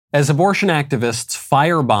As abortion activists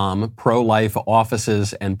firebomb pro-life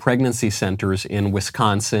offices and pregnancy centers in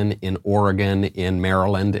Wisconsin, in Oregon, in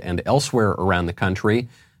Maryland, and elsewhere around the country,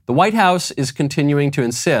 the White House is continuing to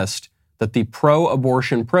insist that the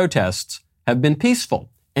pro-abortion protests have been peaceful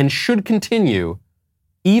and should continue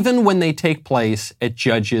even when they take place at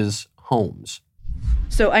judges' homes.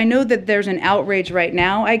 So I know that there's an outrage right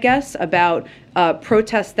now, I guess, about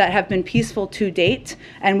protests that have been peaceful to date,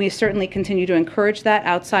 and we certainly continue to encourage that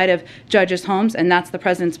outside of judges' homes, and that's the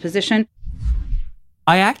president's position.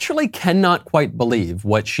 I actually cannot quite believe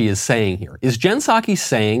what she is saying here. Is Jen Psaki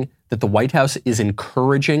saying that the White House is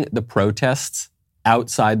encouraging the protests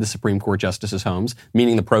outside the Supreme Court justices' homes,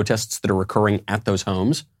 meaning the protests that are occurring at those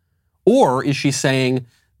homes? Or is she saying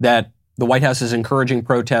that the White House is encouraging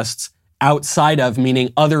protests outside of,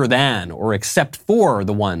 meaning other than or except for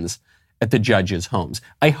the ones at the judges' homes?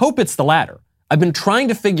 I hope it's the latter. I've been trying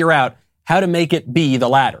to figure out how to make it be the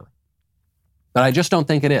latter, but I just don't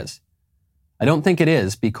think it is. I don't think it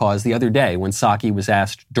is because the other day when Psaki was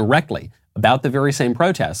asked directly about the very same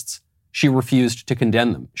protests, she refused to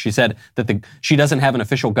condemn them. She said that she doesn't have an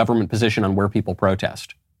official government position on where people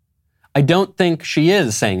protest. I don't think she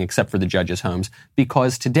is saying except for the judges' homes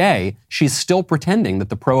because today she's still pretending that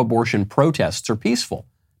the pro-abortion protests are peaceful,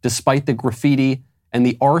 despite the graffiti and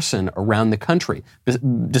the arson around the country,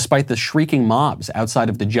 despite the shrieking mobs outside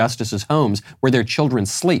of the justices' homes where their children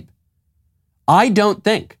sleep. I don't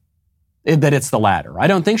think that it's the latter. I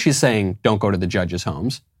don't think she's saying don't go to the judges'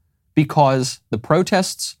 homes because the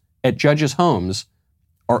protests at judges' homes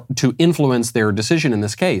are to influence their decision in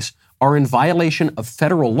this case are in violation of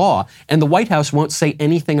federal law, and the White House won't say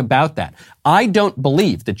anything about that. I don't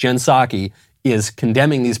believe that Jen Psaki is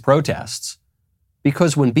condemning these protests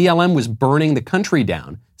because when BLM was burning the country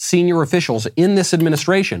down, senior officials in this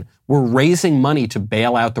administration were raising money to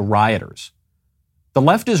bail out the rioters. The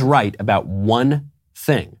left is right about one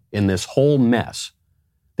thing in this whole mess.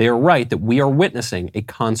 They are right that we are witnessing a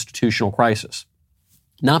constitutional crisis.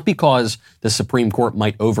 Not because the Supreme Court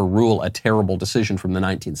might overrule a terrible decision from the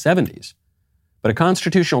 1970s, but a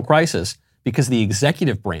constitutional crisis because the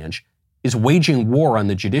executive branch is waging war on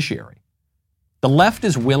the judiciary. The left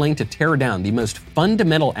is willing to tear down the most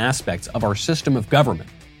fundamental aspects of our system of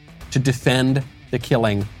government to defend the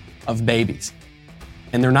killing of babies.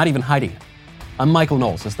 And they're not even hiding it. I'm Michael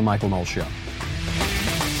Knowles. This is The Michael Knowles Show.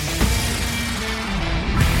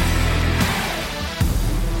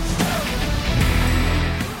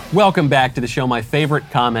 Welcome back to the show. My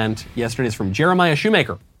favorite comment yesterday is from Jeremiah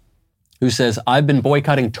Shoemaker, who says, I've been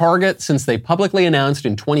boycotting Target since they publicly announced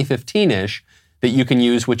in 2015-ish that you can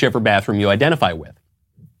use whichever bathroom you identify with,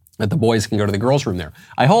 that the boys can go to the girls' room there.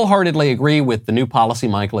 I wholeheartedly agree with the new policy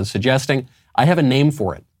Michael is suggesting. I have a name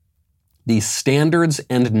for it. The Standards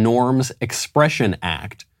and Norms Expression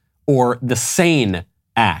Act, or the SANE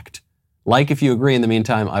Act. Like, if you agree, in the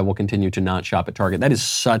meantime, I will continue to not shop at Target. That is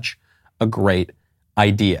such a great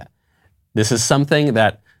idea. This is something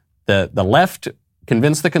that the left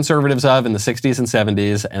convinced the conservatives of in the 60s and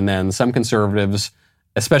 70s, and then some conservatives,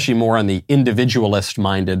 especially more on the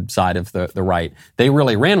individualist-minded side of the right, they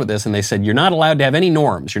really ran with this and they said, you're not allowed to have any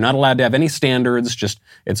norms, you're not allowed to have any standards,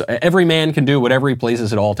 it's every man can do whatever he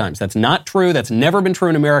pleases at all times. That's not true. That's never been true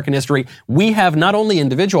in American history. We have not only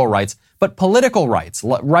individual rights, but political rights,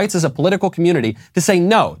 rights as a political community to say,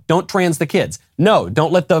 no, don't trans the kids. No,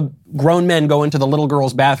 don't let the grown men go into the little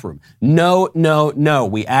girl's bathroom. No, no, no.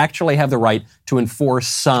 We actually have the right to enforce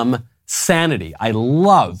some sanity. I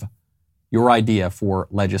love your idea for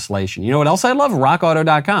legislation. You know what else I love?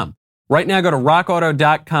 RockAuto.com. Right now, go to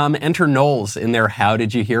RockAuto.com, enter Knowles in their How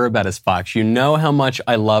Did You Hear About Us box. You know how much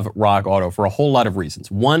I love Rock Auto for a whole lot of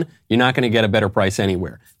reasons. One, you're not going to get a better price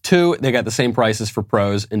anywhere. Two, they got the same prices for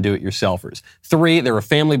pros and do-it-yourselfers. Three, they're a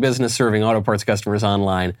family business serving auto parts customers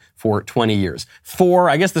online for 20 years. Four,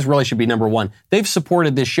 I guess this really should be number one, they've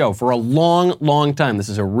supported this show for a long, long time. This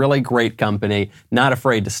is a really great company, not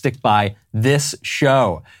afraid to stick by this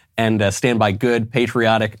show and stand by good,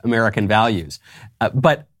 patriotic American values.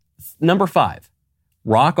 But number five,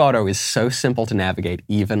 Rock Auto is so simple to navigate,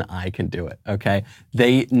 even I can do it, okay?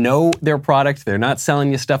 They know their product. They're not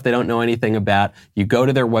selling you stuff they don't know anything about. You go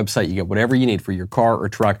to their website, you get whatever you need for your car or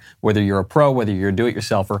truck, whether you're a pro, whether you're a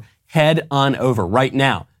do-it-yourselfer. Head on over right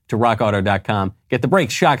now to rockauto.com. Get the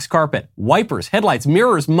brakes, shocks, carpet, wipers, headlights,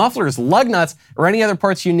 mirrors, mufflers, lug nuts, or any other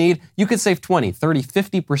parts you need. You could save 20, 30,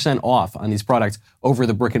 50% off on these products over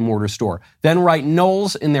the brick and mortar store. Then write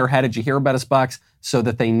Knowles in their How Did You Hear About Us box so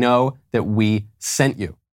that they know that we sent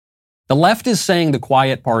you. The left is saying the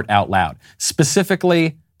quiet part out loud,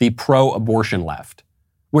 specifically the pro-abortion left,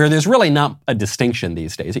 where there's really not a distinction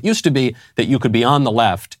these days. It used to be that you could be on the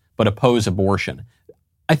left but oppose abortion.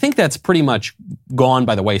 I think that's pretty much gone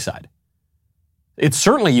by the wayside. It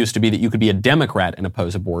certainly used to be that you could be a Democrat and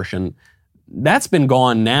oppose abortion. That's been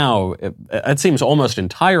gone now. It seems almost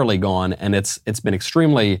entirely gone, and it's been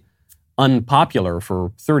extremely unpopular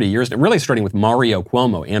for 30 years, really starting with Mario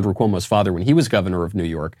Cuomo, Andrew Cuomo's father, when he was governor of New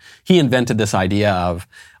York. He invented this idea of,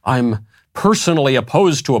 I'm personally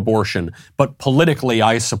opposed to abortion, but politically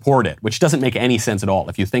I support it, which doesn't make any sense at all.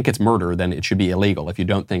 If you think it's murder, then it should be illegal. If you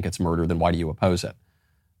don't think it's murder, then why do you oppose it?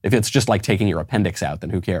 If it's just like taking your appendix out,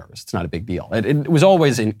 then who cares? It's not a big deal. It was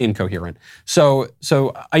always incoherent. So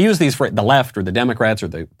I use these for the left or the Democrats or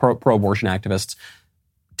the pro-abortion activists.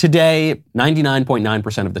 Today,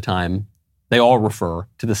 99.9% of the time, they all refer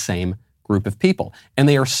to the same group of people. And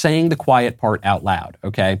they are saying the quiet part out loud,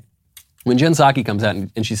 okay? When Jen Psaki comes out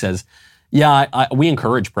and she says, yeah, we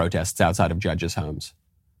encourage protests outside of judges' homes.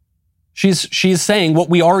 She's saying what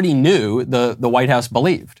we already knew the White House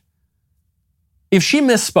believed. If she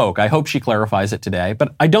misspoke, I hope she clarifies it today,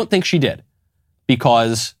 but I don't think she did,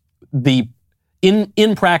 because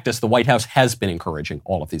in practice, the White House has been encouraging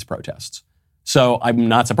all of these protests. So I'm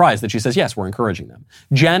not surprised that she says, yes, we're encouraging them.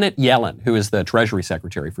 Janet Yellen, who is the Treasury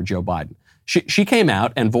Secretary for Joe Biden, she came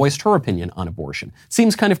out and voiced her opinion on abortion.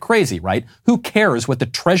 Seems kind of crazy, right? Who cares what the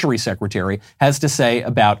Treasury Secretary has to say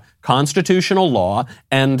about constitutional law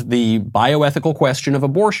and the bioethical question of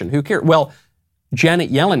abortion? Who cares? Well,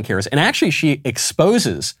 Janet Yellen cares. And actually, she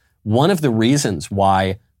exposes one of the reasons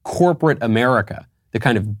why corporate America, the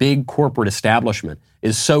kind of big corporate establishment,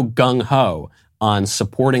 is so gung-ho on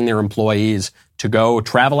supporting their employees to go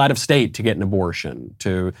travel out of state to get an abortion,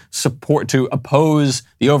 to oppose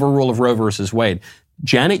the overrule of Roe versus Wade.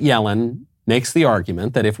 Janet Yellen makes the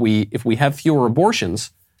argument that if we have fewer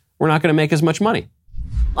abortions, we're not going to make as much money.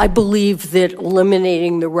 I believe that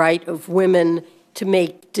eliminating the right of women to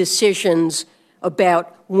make decisions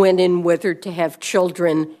about when and whether to have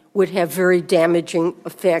children would have very damaging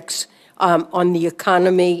effects on the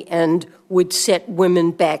economy and would set women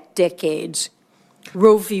back decades.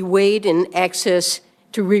 Roe v. Wade and access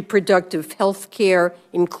to reproductive health care,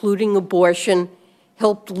 including abortion,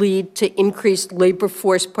 helped lead to increased labor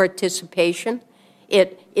force participation.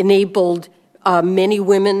 It enabled many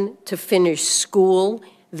women to finish school.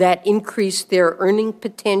 That increased their earning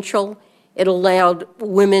potential. It allowed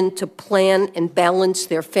women to plan and balance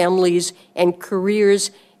their families and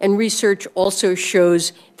careers. And research also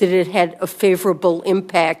shows that it had a favorable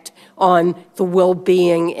impact on the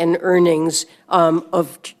well-being and earnings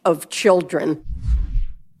of children.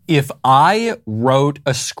 If I wrote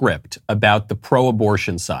a script about the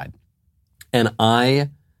pro-abortion side, and I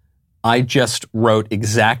just wrote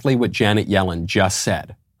exactly what Janet Yellen just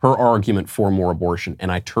said, her argument for more abortion,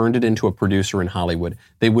 and I turned it into a producer in Hollywood,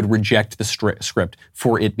 they would reject the script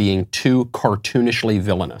for it being too cartoonishly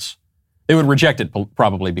villainous. They would reject it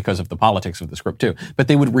probably because of the politics of the script too, but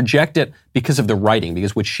they would reject it because of the writing,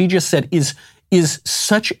 because what she just said is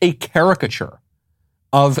such a caricature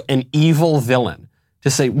of an evil villain to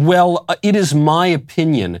say, well, it is my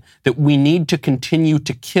opinion that we need to continue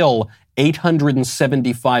to kill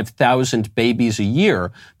 875,000 babies a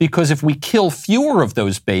year, because if we kill fewer of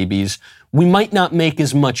those babies, we might not make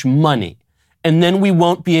as much money, and then we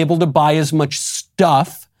won't be able to buy as much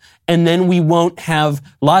stuff, and then we won't have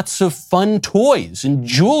lots of fun toys and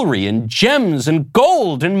jewelry and gems and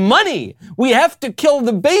gold and money. We have to kill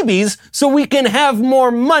the babies so we can have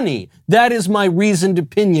more money. That is my reasoned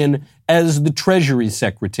opinion as the Treasury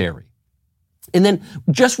Secretary. And then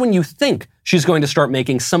just when you think she's going to start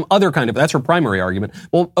making some other kind of, that's her primary argument,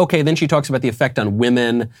 well, okay, then she talks about the effect on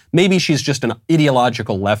women. Maybe she's just an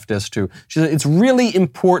ideological leftist who, she said, it's really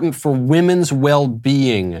important for women's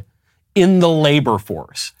well-being in the labor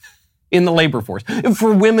force.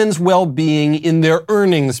 For women's well-being in their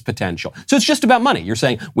earnings potential. So it's just about money. You're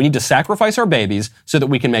saying we need to sacrifice our babies so that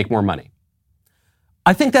we can make more money.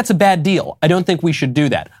 I think that's a bad deal. I don't think we should do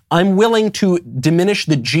that. I'm willing to diminish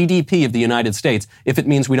the GDP of the United States if it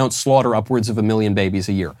means we don't slaughter upwards of 1 million babies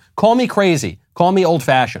a year. Call me crazy. Call me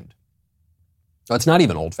old-fashioned. No, it's not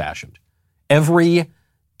even old-fashioned. Every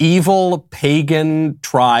evil pagan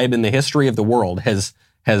tribe in the history of the world has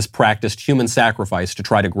practiced human sacrifice to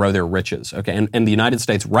try to grow their riches. Okay, and the United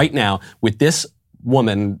States right now, with this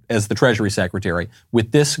woman as the Treasury Secretary,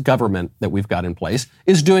 with this government that we've got in place,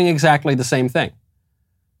 is doing exactly the same thing.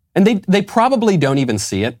 And they probably don't even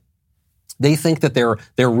see it. They think that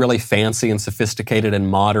they're really fancy and sophisticated and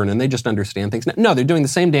modern, and they just understand things. No, they're doing the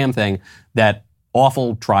same damn thing that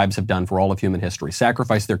awful tribes have done for all of human history: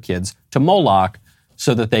 sacrifice their kids to Moloch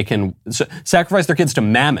so that they can sacrifice their kids to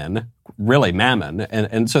Mammon, really Mammon,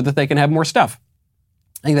 and so that they can have more stuff.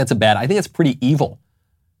 I think that's pretty evil.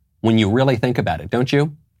 when you really think about it, don't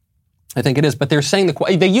you? I think it is. But they're saying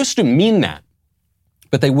they used to mean that,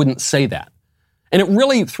 but they wouldn't say that. And it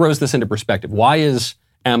really throws this into perspective. Why is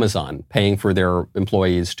Amazon paying for their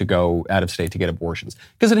employees to go out of state to get abortions?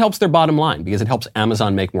 Because it helps their bottom line, because it helps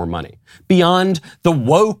Amazon make more money. Beyond the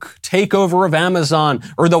woke takeover of Amazon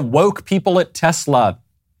or the woke people at Tesla,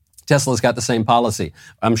 Tesla's got the same policy.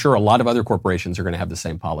 I'm sure a lot of other corporations are going to have the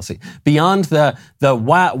same policy. Beyond the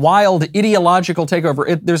wild ideological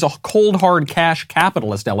takeover, there's a cold, hard cash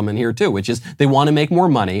capitalist element here too, which is they want to make more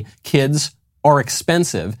money. Kids are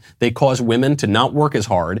expensive. They cause women to not work as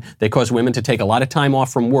hard. They cause women to take a lot of time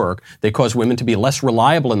off from work. They cause women to be less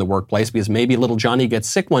reliable in the workplace because maybe little Johnny gets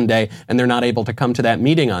sick one day and they're not able to come to that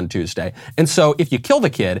meeting on Tuesday. And so if you kill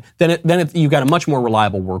the kid, then you've got a much more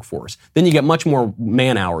reliable workforce. Then you get much more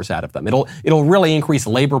man hours out of them. It'll really increase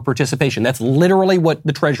labor participation. That's literally what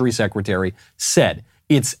the Treasury Secretary said.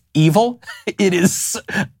 It's evil. It is...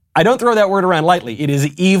 I don't throw that word around lightly. It is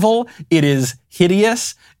evil. It is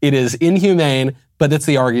hideous. It is inhumane, but it's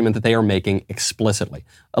the argument that they are making explicitly.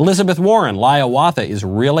 Elizabeth Warren, Hiawatha, is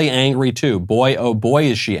really angry too. Boy, oh boy,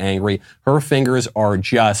 is she angry. Her fingers are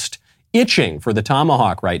just itching for the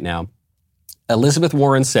tomahawk right now. Elizabeth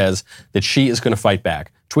Warren says that she is going to fight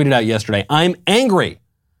back. Tweeted out yesterday, "I'm angry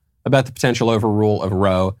about the potential overrule of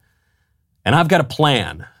Roe, and I've got a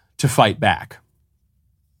plan to fight back."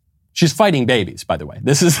 She's fighting babies, by the way.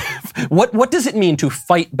 This is what does it mean to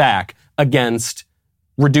fight back against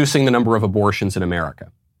reducing the number of abortions in America?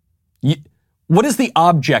 What is the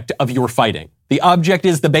object of your fighting? The object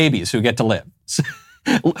is the babies who get to live.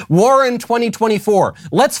 Warren 2024.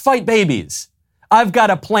 Let's fight babies. I've got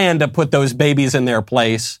a plan to put those babies in their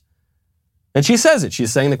place. And she says it.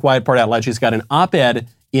 She's saying the quiet part out loud. She's got an op-ed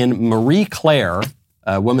in Marie Claire,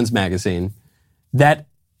 Women's Magazine, that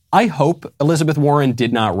I hope Elizabeth Warren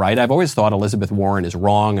did not write. I've always thought Elizabeth Warren is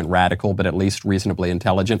wrong and radical, but at least reasonably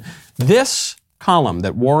intelligent. This column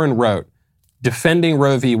that Warren wrote, defending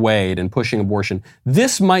Roe v. Wade and pushing abortion,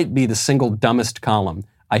 this might be the single dumbest column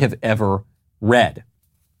I have ever read.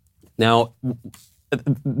 Now,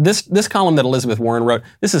 this column that Elizabeth Warren wrote,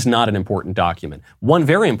 this is not an important document. One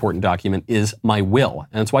very important document is my will,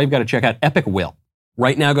 and that's why you've got to check out Epic Will.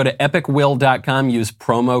 Right now, go to epicwill.com, use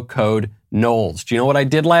promo code Knowles. Do you know what I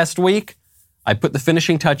did last week? I put the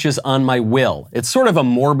finishing touches on my will. It's sort of a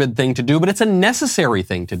morbid thing to do, but it's a necessary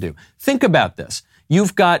thing to do. Think about this.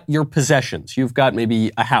 You've got your possessions. You've got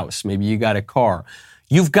maybe a house. Maybe you got a car.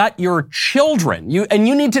 You've got your children. You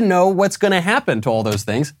need to know what's going to happen to all those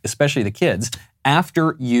things, especially the kids,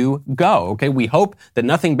 after you go, okay? We hope that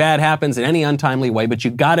nothing bad happens in any untimely way, but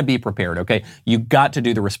you got to be prepared, okay? You got to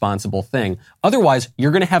do the responsible thing. Otherwise,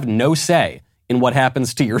 you're going to have no say in what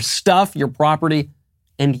happens to your stuff, your property,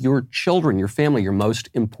 and your children, your family, your most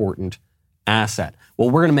important asset. Well,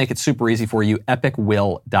 we're going to make it super easy for you,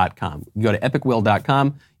 epicwill.com. You go to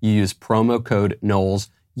epicwill.com, you use promo code Knowles,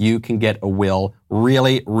 you can get a will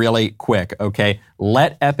really, really quick, okay?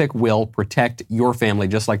 Let Epic Will protect your family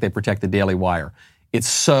just like they protect the Daily Wire. It's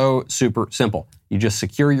so super simple. You just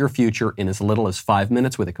secure your future in as little as 5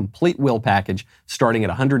 minutes with a complete will package starting at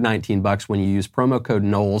 $119. When you use promo code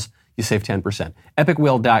Knowles, you save 10%.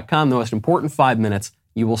 Epicwill.com, the most important 5 minutes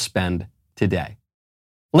you will spend today.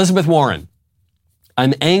 Elizabeth Warren,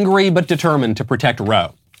 I'm angry but determined to protect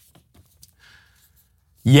Roe.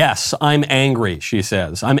 Yes, I'm angry, she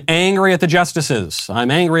says. I'm angry at the justices.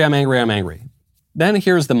 I'm angry. Then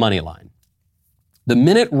here's the money line. The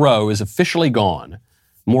minute Roe is officially gone,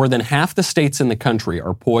 more than half the states in the country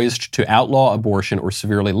are poised to outlaw abortion or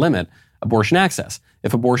severely limit abortion access.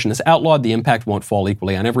 If abortion is outlawed, the impact won't fall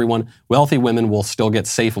equally on everyone. Wealthy women will still get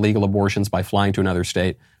safe, legal abortions by flying to another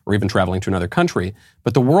state or even traveling to another country.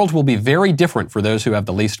 But the world will be very different for those who have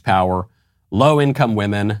the least power, low-income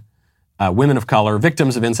women, women of color,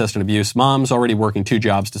 victims of incest and abuse, moms already working 2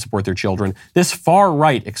 jobs to support their children. This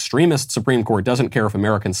far-right extremist Supreme Court doesn't care if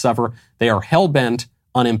Americans suffer. They are hell-bent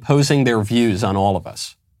on imposing their views on all of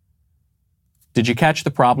us. Did you catch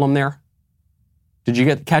the problem there? Did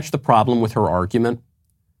you catch the problem with her argument?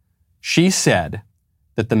 She said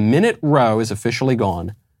that the minute Roe is officially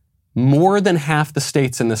gone, more than half the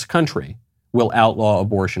states in this country will outlaw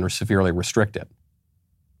abortion or severely restrict it.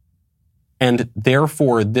 And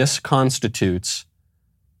therefore, this constitutes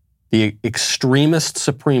the extremist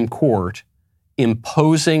Supreme Court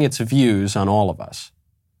imposing its views on all of us.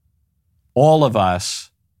 All of us,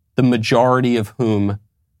 the majority of whom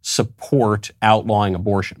support outlawing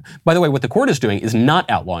abortion. By the way, what the court is doing is not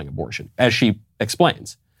outlawing abortion, as she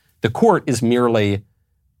explains. The court is merely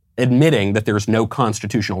admitting that there's no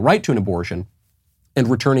constitutional right to an abortion, and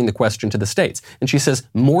returning the question to the states. And she says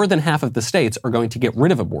more than half of the states are going to get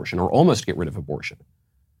rid of abortion or almost get rid of abortion.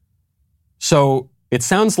 So it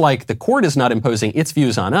sounds like the court is not imposing its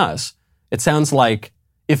views on us. It sounds like,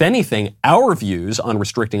 if anything, our views on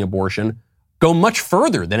restricting abortion go much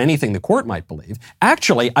further than anything the court might believe.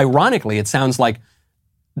 Actually, ironically, it sounds like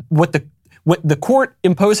what the court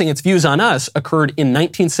imposing its views on us occurred in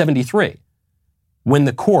 1973, when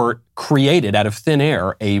the court created out of thin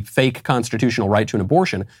air a fake constitutional right to an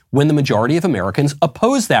abortion, when the majority of Americans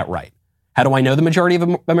opposed that right. How do I know the majority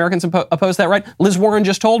of Americans oppose that right? Liz Warren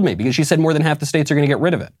just told me, because she said more than half the states are going to get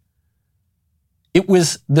rid of it. It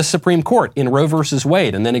was the Supreme Court in Roe versus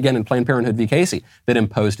Wade, and then again in Planned Parenthood v. Casey, that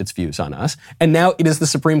imposed its views on us. And now it is the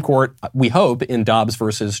Supreme Court, we hope, in Dobbs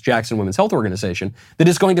versus Jackson Women's Health Organization, that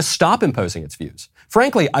is going to stop imposing its views.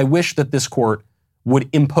 Frankly, I wish that this court would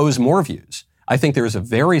impose more views. I think there is a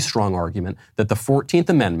very strong argument that the 14th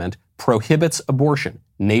Amendment prohibits abortion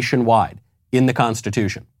nationwide in the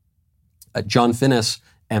Constitution. John Finnis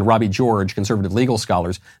and Robbie George, conservative legal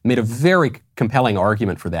scholars, made a very compelling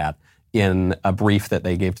argument for that in a brief that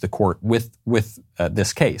they gave to the court with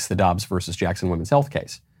this case, the Dobbs versus Jackson Women's Health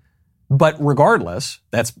case. But regardless,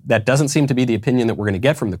 that doesn't seem to be the opinion that we're going to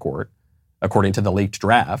get from the court, according to the leaked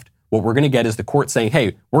draft. What we're going to get is the court saying,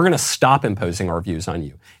 hey, we're going to stop imposing our views on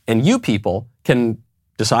you. And you people can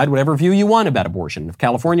decide whatever view you want about abortion. If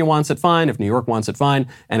California wants it, fine. If New York wants it, fine.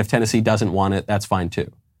 And if Tennessee doesn't want it, that's fine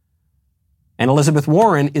too. And Elizabeth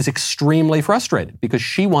Warren is extremely frustrated because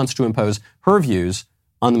she wants to impose her views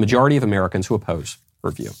on the majority of Americans who oppose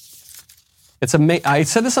her view. I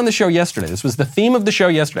said this on the show yesterday. This was the theme of the show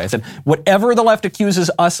yesterday. I said, whatever the left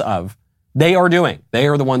accuses us of, they are doing. They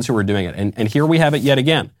are the ones who are doing it. And here we have it yet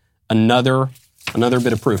again. Another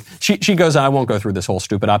bit of proof. She goes, I won't go through this whole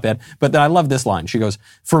stupid op-ed, but I love this line. She goes,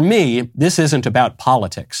 for me, this isn't about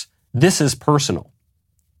politics. This is personal.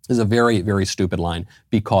 This is a very, very stupid line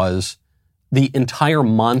because the entire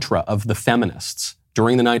mantra of the feminists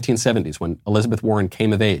during the 1970s, when Elizabeth Warren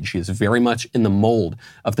came of age, she is very much in the mold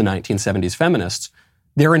of the 1970s feminists.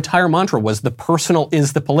 Their entire mantra was the personal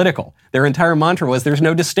is the political. Their entire mantra was there's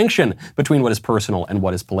no distinction between what is personal and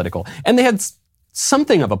what is political. And they had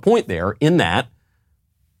something of a point there in that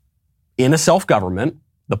in a self-government,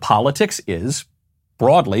 the politics is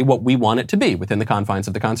broadly what we want it to be within the confines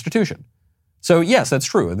of the Constitution. So yes, that's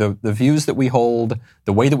true. The views that we hold,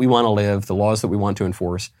 the way that we want to live, the laws that we want to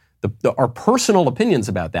enforce, our personal opinions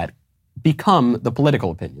about that become the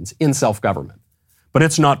political opinions in self-government. But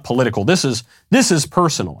it's not political. This is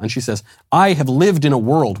personal. And she says, I have lived in a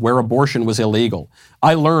world where abortion was illegal.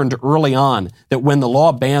 I learned early on that when the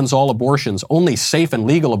law bans all abortions, only safe and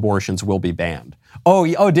legal abortions will be banned.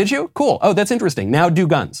 Oh, did you? Cool. Oh, that's interesting. Now do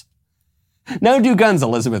guns. Now do guns,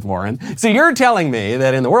 Elizabeth Warren. So you're telling me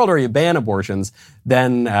that in the world where you ban abortions,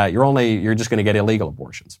 then you're just going to get illegal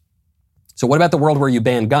abortions. So what about the world where you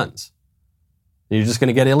ban guns? You're just going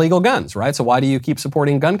to get illegal guns, right? So why do you keep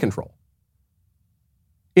supporting gun control?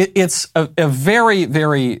 It's a very,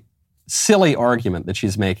 very silly argument that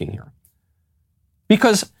she's making here.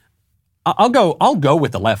 Because I'll go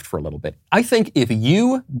with the left for a little bit. I think if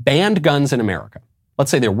you banned guns in America, let's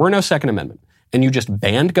say there were no Second Amendment, and you just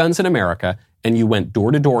banned guns in America, and you went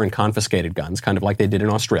door to door and confiscated guns, kind of like they did in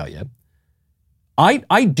Australia,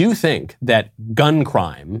 I do think that gun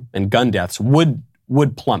crime and gun deaths would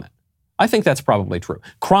plummet. I think that's probably true.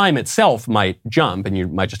 Crime itself might jump, and you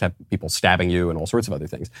might just have people stabbing you and all sorts of other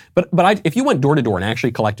things. But if you went door to door and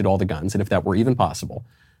actually collected all the guns, and if that were even possible,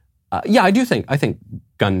 I think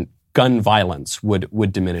gun violence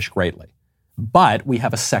would diminish greatly. But we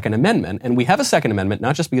have a Second Amendment, and we have a Second Amendment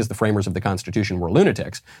not just because the framers of the Constitution were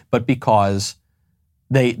lunatics, but because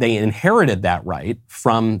they inherited that right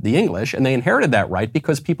from the English, and they inherited that right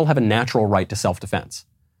because people have a natural right to self-defense.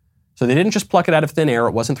 So they didn't just pluck it out of thin air.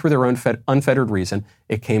 It wasn't through their own unfettered reason.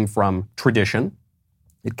 It came from tradition.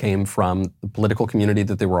 It came from the political community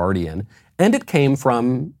that they were already in. And it came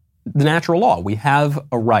from the natural law. We have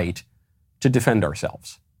a right to defend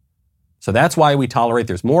ourselves. So that's why we tolerate,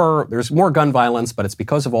 there's more gun violence, but it's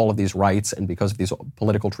because of all of these rights and because of these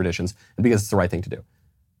political traditions and because it's the right thing to do.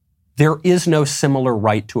 There is no similar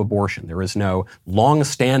right to abortion. There is no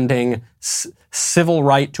long-standing civil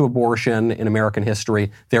right to abortion in American history.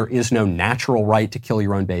 There is no natural right to kill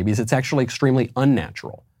your own babies. It's actually extremely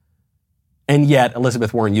unnatural. And yet,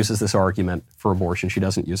 Elizabeth Warren uses this argument for abortion. She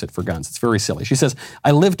doesn't use it for guns. It's very silly. She says,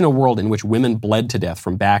 I lived in a world in which women bled to death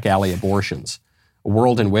from back alley abortions, a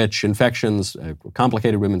world in which infections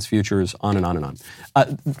complicated women's futures, on and on and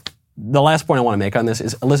on. The last point I want to make on this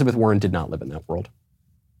is Elizabeth Warren did not live in that world.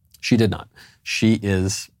 She did not. She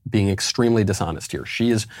is being extremely dishonest here. She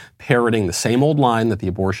is parroting the same old line that the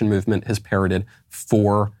abortion movement has parroted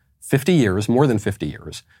for 50 years, more than 50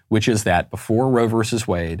 years, which is that before Roe versus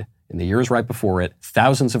Wade, in the years right before it,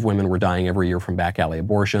 thousands of women were dying every year from back alley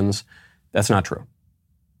abortions. That's not true.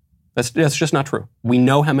 That's just not true. We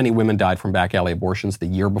know how many women died from back alley abortions the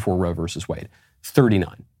year before Roe versus Wade.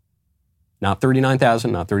 39. Not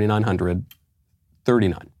 39,000, not 3,900,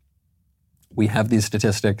 39. We have these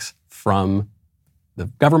statistics from the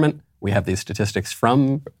government. We have these statistics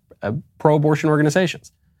from pro-abortion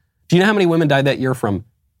organizations. Do you know how many women died that year from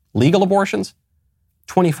legal abortions?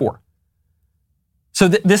 24. So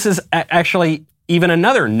this is actually even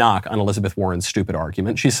another knock on Elizabeth Warren's stupid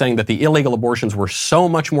argument. She's saying that the illegal abortions were so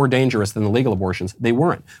much more dangerous than the legal abortions. They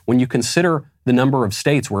weren't. When you consider the number of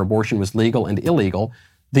states where abortion was legal and illegal,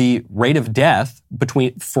 the rate of death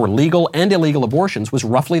for legal and illegal abortions was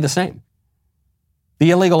roughly the same.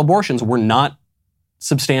 The illegal abortions were not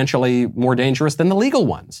substantially more dangerous than the legal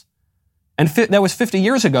ones. And that was 50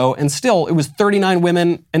 years ago, and still it was 39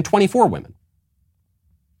 women and 24 women.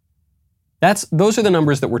 Those are the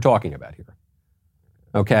numbers that we're talking about here.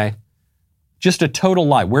 Okay? Just a total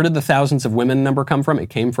lie. Where did the thousands of women number come from? It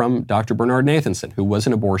came from Dr. Bernard Nathanson, who was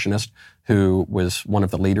an abortionist, who was one of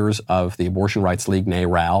the leaders of the Abortion Rights League,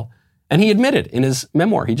 NARAL. And he admitted in his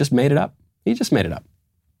memoir, he just made it up. He just made it up.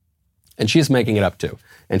 And she's making it up too.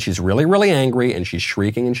 And she's really, really angry, and she's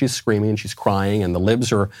shrieking, and she's screaming, and she's crying, and the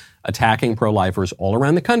libs are attacking pro-lifers all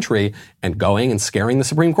around the country and going and scaring the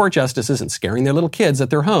Supreme Court justices and scaring their little kids at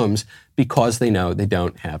their homes because they know they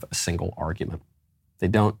don't have a single argument. They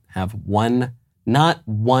don't have not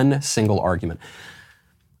one single argument.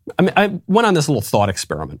 I mean, I went on this little thought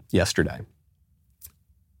experiment yesterday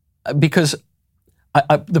because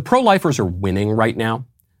the pro-lifers are winning right now,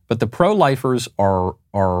 but the pro-lifers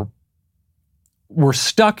we're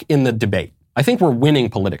stuck in the debate. I think we're winning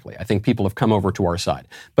politically. I think people have come over to our side.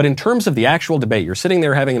 But in terms of the actual debate, you're sitting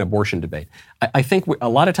there having an abortion debate. I think a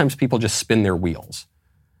lot of times people just spin their wheels.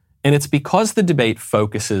 And it's because the debate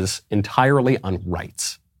focuses entirely on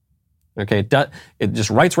rights. Okay, it just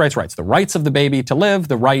rights. The rights of the baby to live,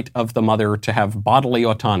 the right of the mother to have bodily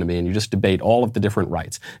autonomy, and you just debate all of the different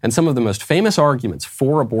rights. And some of the most famous arguments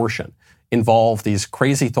for abortion involve these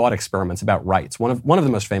crazy thought experiments about rights. One of the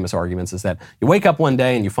most famous arguments is that you wake up one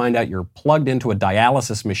day and you find out you're plugged into a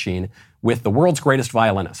dialysis machine with the world's greatest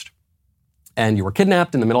violinist. And you were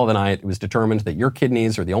kidnapped in the middle of the night. It was determined that your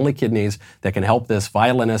kidneys are the only kidneys that can help this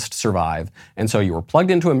violinist survive. And so you were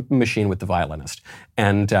plugged into a machine with the violinist.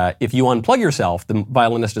 And if you unplug yourself, the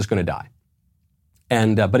violinist is going to die.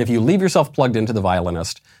 But if you leave yourself plugged into the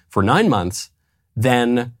violinist for 9 months,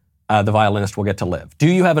 then the violinist will get to live. Do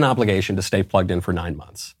you have an obligation to stay plugged in for 9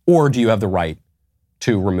 months? Or do you have the right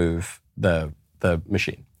to remove the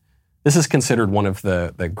machine? This is considered one of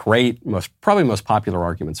the great, probably most popular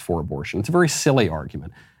arguments for abortion. It's a very silly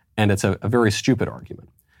argument, and it's a very stupid argument.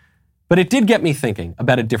 But it did get me thinking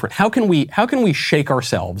about a different, how can we shake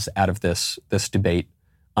ourselves out of this debate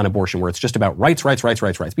on abortion where it's just about rights?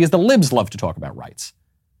 Because the libs love to talk about rights.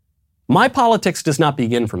 My politics does not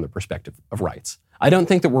begin from the perspective of rights. I don't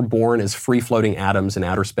think that we're born as free-floating atoms in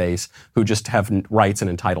outer space who just have rights and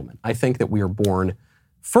entitlement. I think that we are born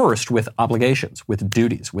first with obligations, with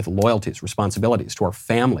duties, with loyalties, responsibilities to our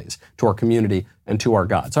families, to our community, and to our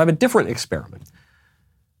God. So I have a different experiment.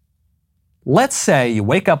 Let's say you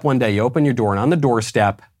wake up one day, you open your door, and on the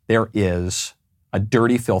doorstep, there is a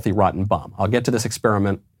dirty, filthy, rotten bum. I'll get to this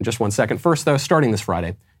experiment in just 1 second. First, though, starting this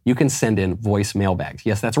Friday, you can send in voice mailbags.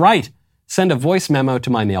 Yes, that's right. Send a voice memo to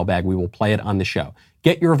my mailbag. We will play it on the show.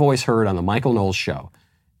 Get your voice heard on the Michael Knowles Show.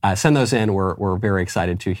 Send those in. We're very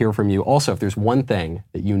excited to hear from you. Also, if there's one thing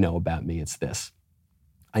that you know about me, it's this.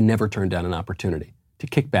 I never turn down an opportunity to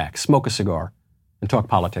kick back, smoke a cigar, and talk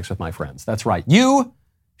politics with my friends. That's right. You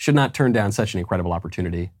should not turn down such an incredible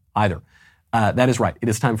opportunity either. That is right. It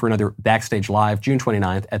is time for another Backstage Live, June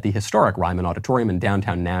 29th at the historic Ryman Auditorium in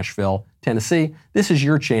downtown Nashville, Tennessee. This is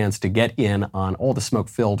your chance to get in on all the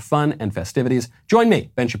smoke-filled fun and festivities. Join me,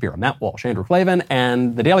 Ben Shapiro, Matt Walsh, Andrew Flavin,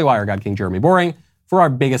 and the Daily Wire God King Jeremy Boring for our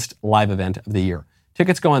biggest live event of the year.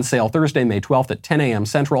 Tickets go on sale Thursday, May 12th at 10 a.m.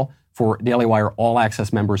 Central for Daily Wire All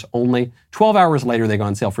Access members only. 12 hours later, they go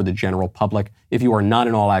on sale for the general public. If you are not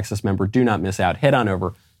an All Access member, do not miss out. Head on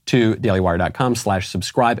over to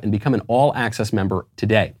dailywire.com/subscribe and become an All Access member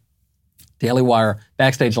today. Daily Wire,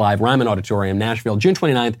 Backstage Live, Ryman Auditorium, Nashville, June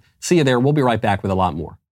 29th. See you there. We'll be right back with a lot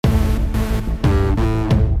more.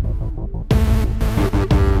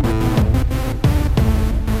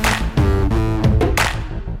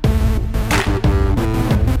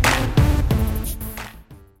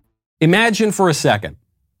 Imagine for a second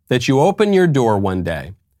that you open your door one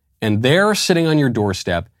day And there, sitting on your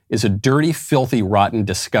doorstep, is a dirty, filthy, rotten,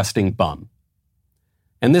 disgusting bum.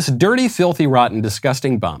 And this dirty, filthy, rotten,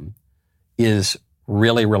 disgusting bum is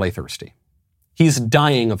really, really thirsty. He's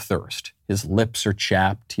dying of thirst. His lips are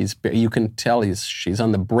chapped. You can tell she's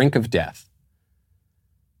on the brink of death.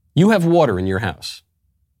 You have water in your house.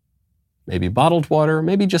 Maybe bottled water,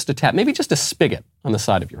 maybe just a tap, maybe just a spigot on the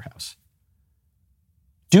side of your house.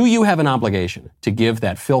 Do you have an obligation to give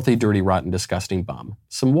that filthy, dirty, rotten, disgusting bum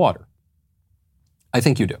some water? I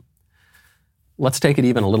think you do. Let's take it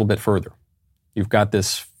even a little bit further. You've got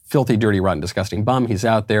this filthy, dirty, rotten, disgusting bum. He's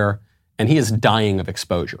out there, and he is dying of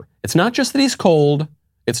exposure. It's not just that he's cold.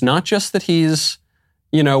 It's not just that he's,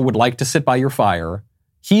 would like to sit by your fire.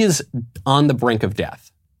 He is on the brink of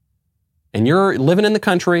death. And you're living in the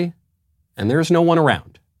country, and there's no one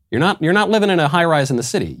around. You're not living in a high-rise in the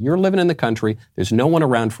city. You're living in the country. There's no one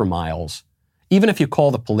around for miles. Even if you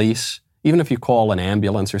call the police, even if you call an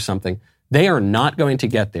ambulance or something, they are not going to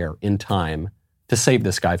get there in time to save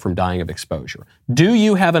this guy from dying of exposure. Do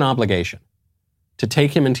you have an obligation to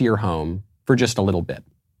take him into your home for just a little bit,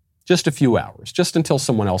 just a few hours, just until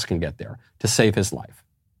someone else can get there to save his life?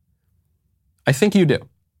 I think you do.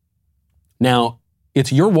 Now,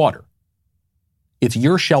 it's your water. It's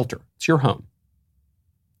your shelter. It's your home.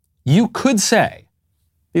 You could say,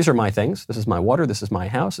 these are my things. This is my water. This is my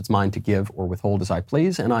house. It's mine to give or withhold as I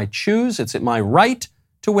please, and I choose. It's my right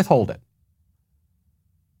to withhold it.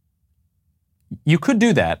 You could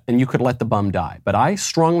do that, and you could let the bum die. But I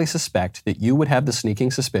strongly suspect that you would have the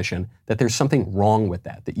sneaking suspicion that there's something wrong with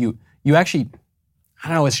that you actually, I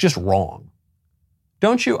don't know, it's just wrong.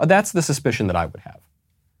 Don't you? That's the suspicion that I would have.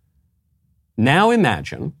 Now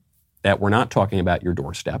imagine that we're not talking about your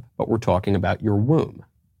doorstep, but we're talking about your womb.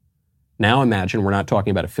 Now imagine we're not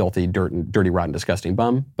talking about a filthy, dirty, rotten, disgusting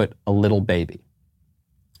bum, but a little baby.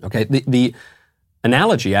 Okay, the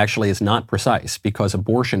analogy actually is not precise because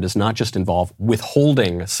abortion does not just involve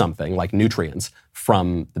withholding something like nutrients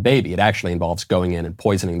from the baby. It actually involves going in and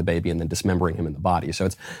poisoning the baby and then dismembering him in the body.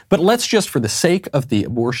 But let's just, for the sake of the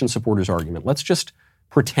abortion supporters' argument, let's just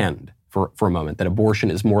pretend for a moment that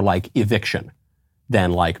abortion is more like eviction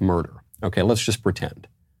than like murder. Okay, let's just pretend.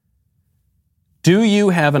 Do you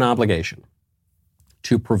have an obligation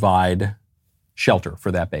to provide shelter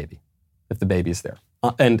for that baby if the baby's there?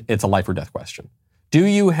 And it's a life or death question. Do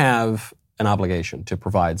you have an obligation to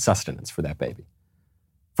provide sustenance for that baby,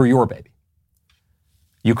 for your baby?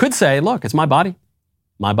 You could say, look, it's my body,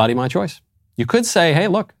 my choice. You could say, hey,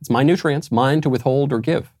 look, it's my nutrients, mine to withhold or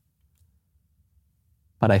give.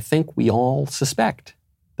 But I think we all suspect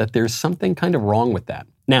that there's something kind of wrong with that.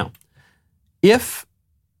 Now, if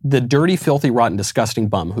the dirty, filthy, rotten, disgusting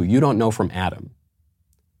bum who you don't know from Adam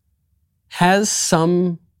has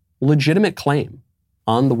some legitimate claim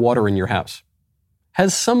on the water in your house,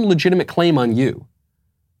 has some legitimate claim on you,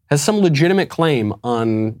 has some legitimate claim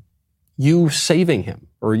on you saving him,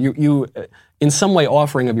 or you in some way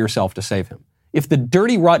offering of yourself to save him. If the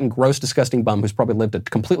dirty, rotten, gross, disgusting bum who's probably lived a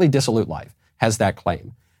completely dissolute life has that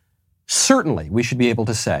claim, certainly we should be able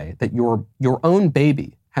to say that your own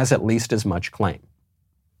baby has at least as much claim.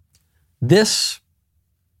 This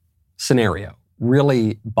scenario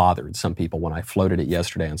really bothered some people when I floated it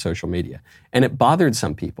yesterday on social media. And it bothered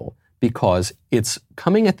some people because it's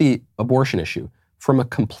coming at the abortion issue from a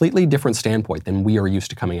completely different standpoint than we are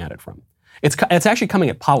used to coming at it from. It's actually coming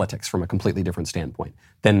at politics from a completely different standpoint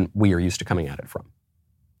than we are used to coming at it from.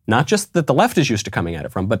 Not just that the left is used to coming at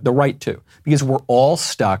it from, but the right too. Because we're all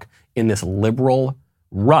stuck in this liberal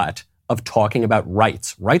rut of talking about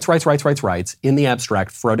rights in the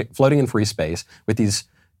abstract, floating in free space with these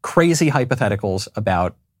crazy hypotheticals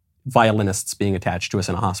about violinists being attached to us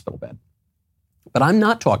in a hospital bed. But I'm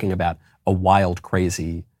not talking about a wild,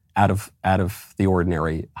 crazy, out of the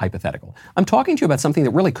ordinary hypothetical. I'm talking to you about something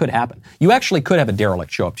that really could happen. You actually could have a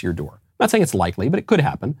derelict show up to your door. I'm not saying it's likely, but it could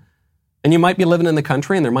happen. And you might be living in the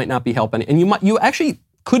country and there might not be help. And you actually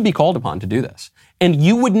could be called upon to do this. And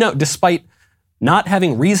you would know, despite not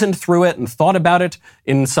having reasoned through it and thought about it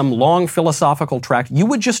in some long philosophical tract, you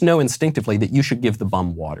would just know instinctively that you should give the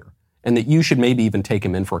bum water and that you should maybe even take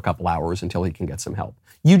him in for a couple hours until he can get some help.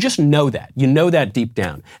 You just know that. You know that deep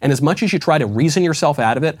down. And as much as you try to reason yourself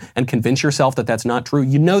out of it and convince yourself that that's not true,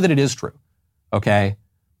 you know that it is true. Okay?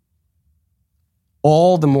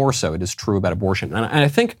 All the more so it is true about abortion. And I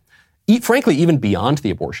think, frankly, even beyond the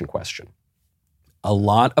abortion question, a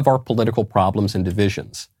lot of our political problems and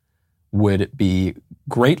divisions would be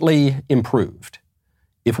greatly improved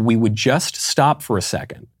if we would just stop for a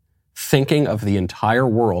second thinking of the entire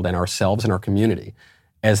world and ourselves and our community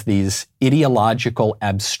as these ideological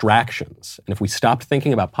abstractions. And if we stopped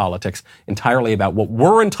thinking about politics entirely about what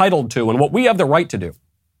we're entitled to and what we have the right to do,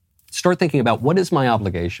 start thinking about what is my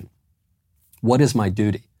obligation? What is my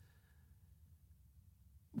duty?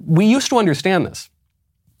 We used to understand this.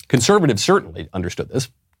 Conservatives certainly understood this.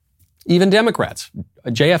 Even Democrats.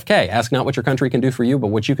 JFK, ask not what your country can do for you, but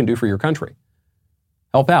what you can do for your country.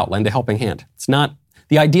 Help out, lend a helping hand. It's not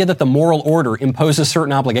the idea that the moral order imposes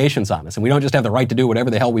certain obligations on us and we don't just have the right to do whatever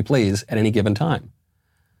the hell we please at any given time.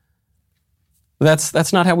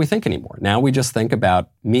 That's not how we think anymore. Now we just think about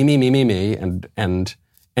me, and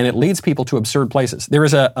it leads people to absurd places. There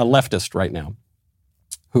is a leftist right now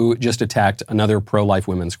who just attacked another pro-life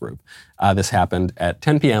women's group. This happened at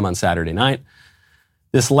 10 p.m. on Saturday night.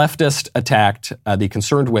 This leftist attacked the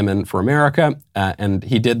Concerned Women for America, and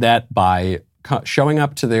he did that by showing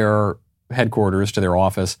up to their headquarters, to their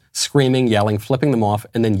office, screaming, yelling, flipping them off,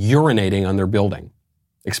 and then urinating on their building,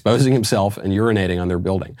 exposing himself and urinating on their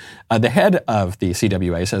building. The head of the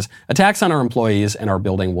CWA says, attacks on our employees and our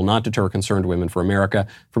building will not deter Concerned Women for America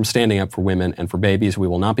from standing up for women and for babies. We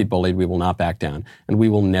will not be bullied. We will not back down. And we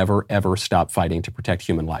will never, ever stop fighting to protect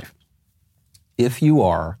human life. If you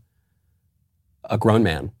are a grown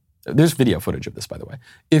man, there's video footage of this, by the way.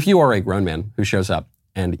 If you are a grown man who shows up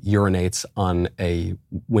and urinates on a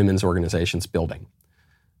women's organization's building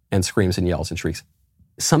and screams and yells and shrieks,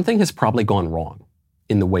 something has probably gone wrong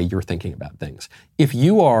in the way you're thinking about things. If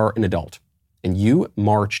you are an adult and you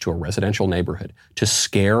march to a residential neighborhood to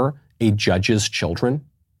scare a judge's children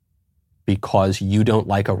because you don't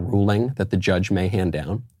like a ruling that the judge may hand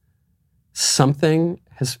down, something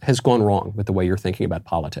has gone wrong with the way you're thinking about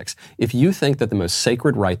politics. If you think that the most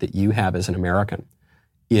sacred right that you have as an American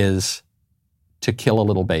is to kill a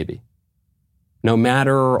little baby, no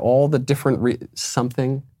matter all the different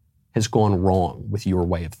something has gone wrong with your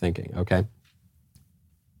way of thinking, okay?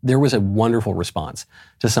 There was a wonderful response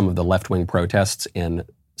to some of the left-wing protests in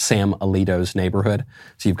Sam Alito's neighborhood.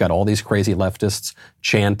 So you've got all these crazy leftists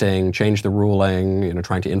chanting, change the ruling,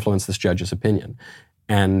 trying to influence this judge's opinion.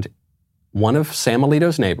 And one of Sam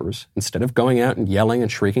Alito's neighbors, instead of going out and yelling and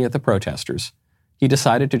shrieking at the protesters, he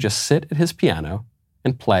decided to just sit at his piano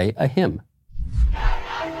and play a hymn.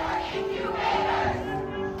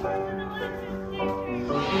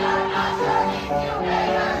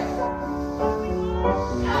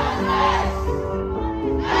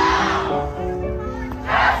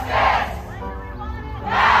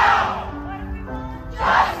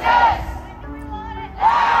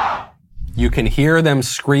 You can hear them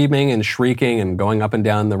screaming and shrieking and going up and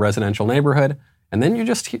down the residential neighborhood. And then you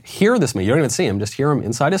just hear this man. You don't even see him. Just hear him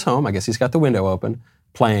inside his home. I guess he's got the window open,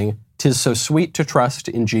 playing "'Tis So Sweet to Trust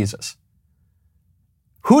in Jesus."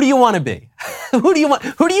 Who do you want to be? Who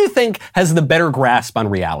do you think has the better grasp on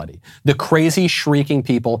reality? The crazy, shrieking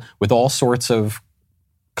people with all sorts of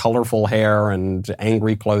colorful hair and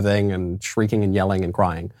angry clothing and shrieking and yelling and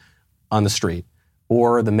crying on the street?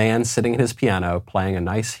 Or the man sitting at his piano playing a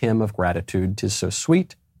nice hymn of gratitude, "'Tis so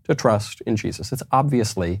sweet to trust in Jesus"? It's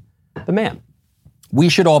obviously the man. We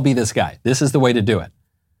should all be this guy. This is the way to do it.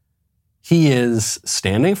 He is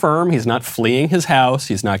standing firm. He's not fleeing his house.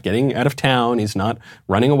 He's not getting out of town. He's not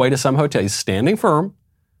running away to some hotel. He's standing firm.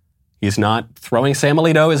 He's not throwing Sam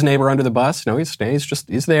Alito, his neighbor, under the bus. No, he's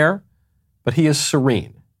there. But he is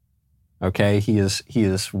serene. Okay, he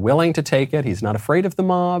is willing to take it. He's not afraid of the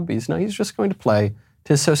mob. He's just going to play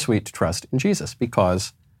 "'Tis So Sweet to Trust in Jesus"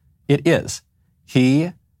 because it is.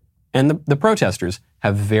 He and the protesters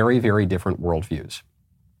have very, very different worldviews.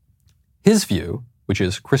 His view, which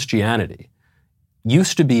is Christianity,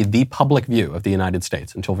 used to be the public view of the United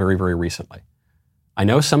States until very, very recently. I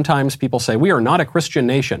know sometimes people say we are not a Christian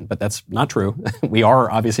nation, but that's not true. We are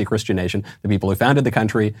obviously a Christian nation. The people who founded the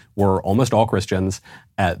country were almost all Christians.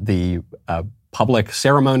 The public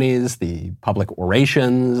ceremonies, the public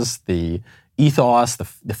orations, the ethos,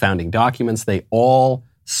 the founding documents, they all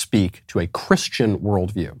speak to a Christian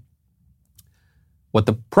worldview. What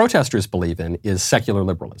the protesters believe in is secular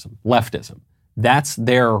liberalism, leftism. That's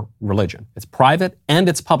their religion. It's private and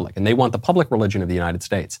it's public, and they want the public religion of the United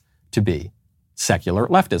States to be secular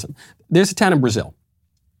leftism. There's a town in Brazil.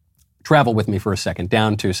 Travel with me for a second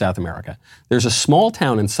down to South America. There's a small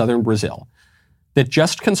town in southern Brazil that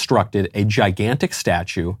just constructed a gigantic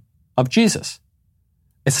statue of Jesus.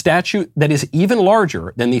 A statue that is even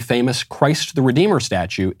larger than the famous Christ the Redeemer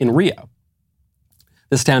statue in Rio.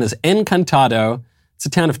 This town is Encantado. It's a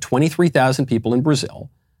town of 23,000 people in Brazil.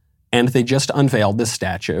 And they just unveiled this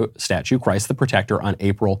statue, Christ the Protector, on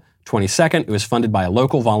April 22nd. It was funded by a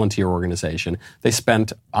local volunteer organization. They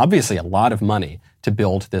spent, obviously, a lot of money to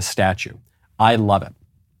build this statue. I love it.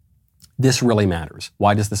 This really matters.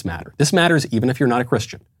 Why does this matter? This matters even if you're not a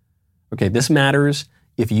Christian. Okay, this matters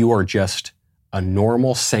if you are just a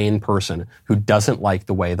normal, sane person who doesn't like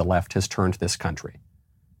the way the left has turned this country.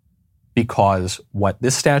 Because what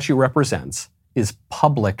this statue represents is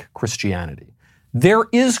public Christianity. There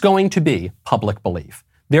is going to be public belief.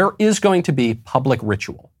 There is going to be public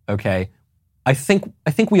ritual, okay? I think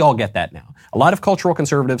we all get that now. A lot of cultural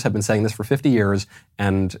conservatives have been saying this for 50 years,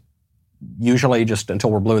 and usually just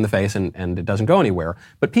until we're blue in the face and it doesn't go anywhere.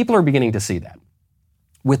 But people are beginning to see that.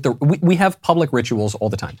 We have public rituals all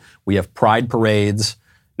the time. We have pride parades.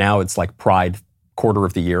 Now it's like Pride quarter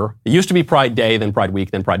of the year. It used to be Pride Day, then Pride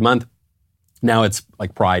Week, then Pride Month. Now it's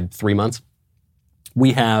like Pride 3 months.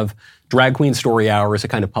 We have drag queen story hour as a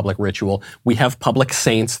kind of public ritual. We have public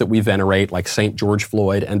saints that we venerate, like St. George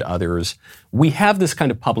Floyd and others. We have this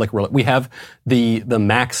kind of public, we have the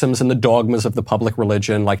maxims and the dogmas of the public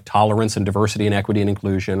religion, like tolerance and diversity and equity and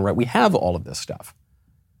inclusion, right? We have all of this stuff.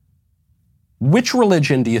 Which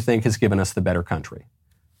religion do you think has given us the better country?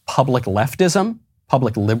 Public leftism,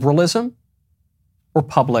 public liberalism, or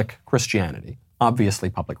public Christianity? Obviously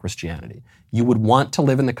public Christianity. You would want to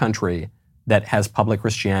live in the country that has public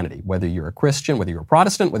Christianity, whether you're a Christian, whether you're a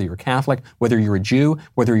Protestant, whether you're a Catholic, whether you're a Jew,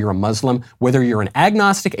 whether you're a Muslim, whether you're an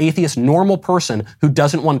agnostic, atheist, normal person who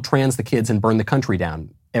doesn't want to trans the kids and burn the country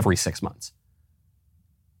down every 6 months.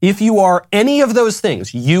 If you are any of those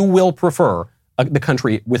things, you will prefer the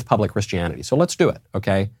country with public Christianity. So let's do it,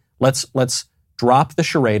 okay? Let's drop the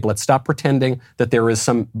charade. Let's stop pretending that there is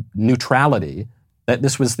some neutrality, that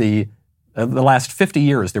this was the last 50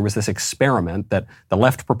 years, there was this experiment that the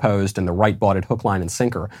left proposed and the right bought it hook, line, and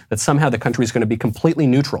sinker, that somehow the country is going to be completely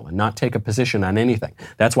neutral and not take a position on anything.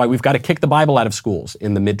 That's why we've got to kick the Bible out of schools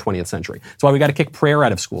in the mid-20th century. That's why we've got to kick prayer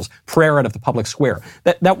out of schools, prayer out of the public square.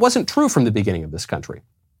 That wasn't true from the beginning of this country.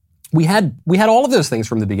 We had all of those things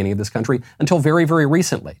from the beginning of this country until very, very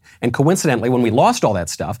recently. And coincidentally, when we lost all that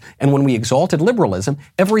stuff and when we exalted liberalism,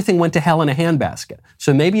 everything went to hell in a handbasket.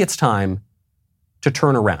 So maybe it's time to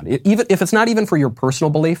turn around. Even if it's not even for your personal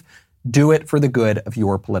belief, do it for the good of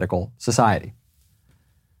your political society.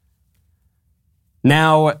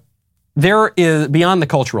 Now, there is, beyond the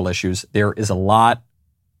cultural issues, there is a lot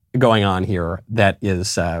going on here that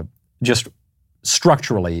is just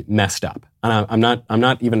structurally messed up. And I'm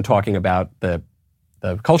not even talking about the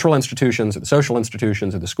cultural institutions or the social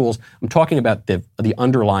institutions or the schools. I'm talking about the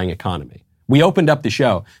underlying economy. We opened up the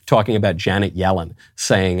show talking about Janet Yellen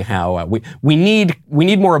saying how we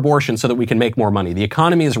need more abortion so that we can make more money. The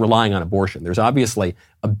economy is relying on abortion. There's obviously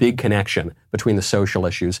a big connection between the social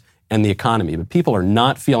issues and the economy, but people are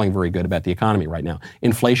not feeling very good about the economy right now.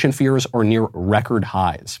 Inflation fears are near record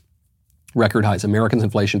highs. Record highs. Americans'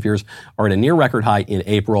 inflation fears are at a near record high in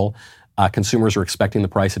April. Consumers are expecting the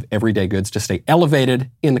price of everyday goods to stay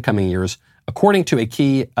elevated in the coming years, according to a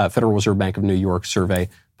key Federal Reserve Bank of New York survey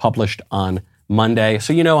published on Monday.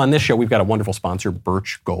 So, on this show, we've got a wonderful sponsor,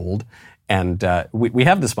 Birch Gold. And we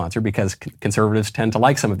have the sponsor because conservatives tend to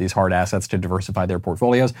like some of these hard assets to diversify their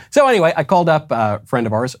portfolios. So anyway, I called up a friend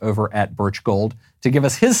of ours over at Birch Gold to give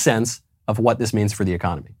us his sense of what this means for the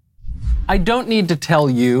economy. I don't need to tell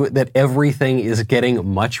you that everything is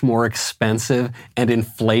getting much more expensive and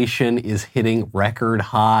inflation is hitting record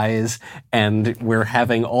highs and we're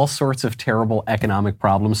having all sorts of terrible economic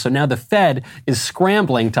problems. So now the Fed is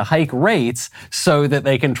scrambling to hike rates so that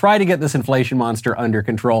they can try to get this inflation monster under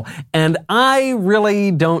control. And I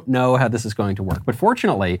really don't know how this is going to work. But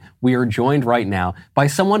fortunately, we are joined right now by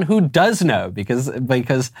someone who does know because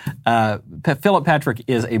Philip Patrick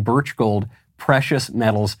is a Birch Gold precious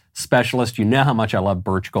metals specialist. You know how much I love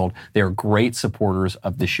Birch Gold. They're great supporters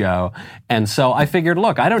of the show. And so I figured,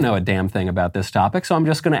 look, I don't know a damn thing about this topic, so I'm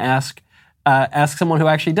just going to ask someone who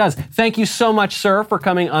actually does. Thank you so much, sir, for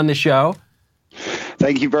coming on the show.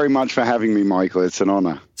 Thank you very much for having me, Michael. It's an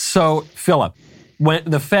honor. So, Philip, when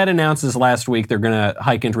the Fed announces last week they're going to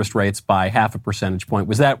hike interest rates by 0.5 percentage point,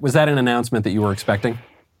 was that an announcement that you were expecting?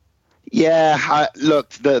 Yeah, look,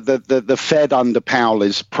 the Fed under Powell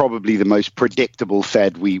is probably the most predictable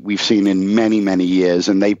Fed we've seen in many, many years,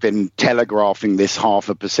 and they've been telegraphing this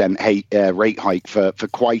 0.5% rate hike for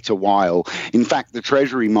quite a while. In fact, the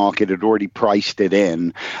Treasury market had already priced it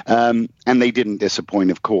in, and they didn't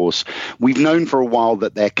disappoint, of course. We've known for a while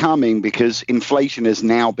that they're coming because inflation has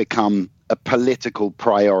now become a political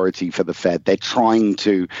priority for the Fed. They're trying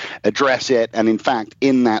to address it. And in fact,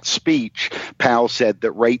 in that speech, Powell said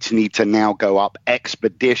that rates need to now go up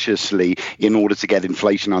expeditiously in order to get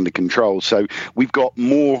inflation under control. So we've got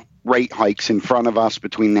more rate hikes in front of us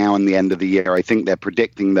between now and the end of the year. I think they're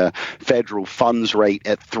predicting the federal funds rate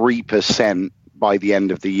at 3% by the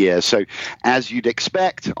end of the year. So as you'd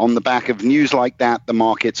expect, on the back of news like that, the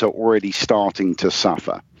markets are already starting to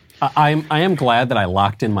suffer. I am glad that I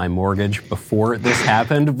locked in my mortgage before this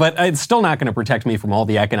happened, but it's still not going to protect me from all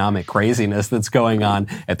the economic craziness that's going on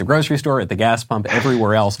at the grocery store, at the gas pump,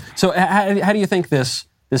 everywhere else. So how do you think this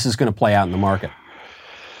is going to play out in the market?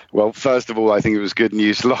 Well, first of all, I think it was good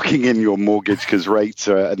news locking in your mortgage because rates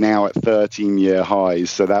are now at 13-year highs.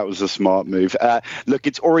 So that was a smart move. Look,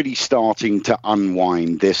 it's already starting to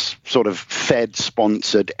unwind this sort of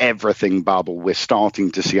Fed-sponsored everything bubble. We're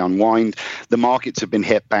starting to see unwind. The markets have been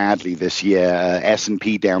hit badly this year.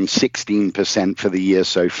 S&P down 16% for the year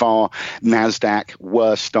so far. NASDAQ,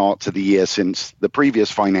 worst start to the year since the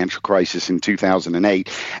previous financial crisis in 2008.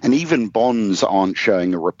 And even bonds aren't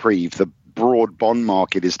showing a reprieve. The broad bond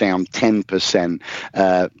market is down 10%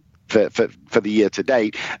 for the year to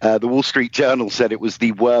date. The Wall Street Journal said it was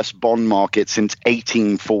the worst bond market since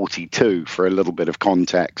 1842, for a little bit of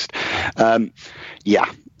context.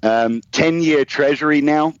 10-year Treasury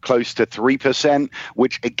now close to 3%,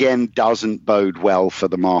 which again doesn't bode well for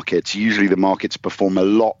the markets. Usually the markets perform a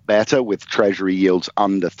lot better with Treasury yields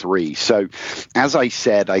under 3. So as I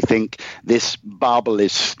said, I think this bubble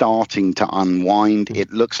is starting to unwind. It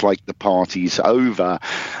looks like the party's over.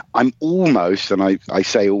 I'm almost, and I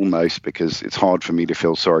say almost because it's hard for me to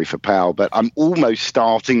feel sorry for Powell, but I'm almost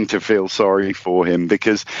starting to feel sorry for him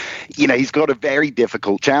because, he's got a very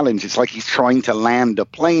difficult challenge. It's like he's trying to land a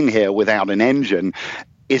plane here without an engine.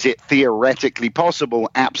 Is it theoretically possible?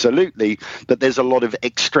 Absolutely. But there's a lot of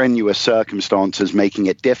extraneous circumstances making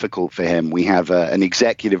it difficult for him. We have an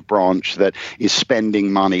executive branch that is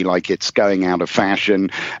spending money like it's going out of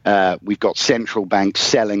fashion. We've got central banks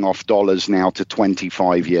selling off dollars now to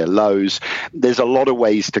 25-year lows. There's a lot of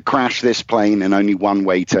ways to crash this plane and only one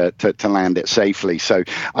way to land it safely. So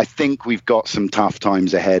I think we've got some tough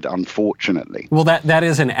times ahead, unfortunately. Well, that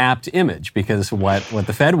is an apt image because what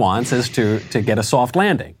the Fed wants is to get a soft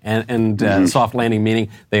landing. And soft landing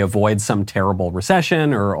meaning they avoid some terrible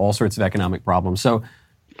recession or all sorts of economic problems. So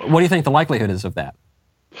what do you think the likelihood is of that?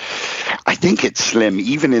 I think it's slim,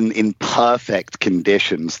 even in perfect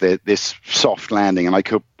conditions, this soft landing, and I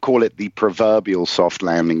could call it the proverbial soft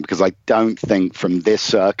landing because I don't think from this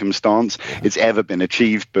circumstance it's ever been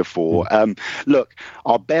achieved before. Look,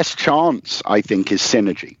 our best chance, I think, is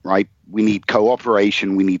synergy, right? We need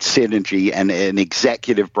cooperation, we need synergy and an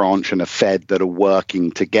executive branch and a Fed that are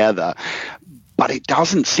working together. But it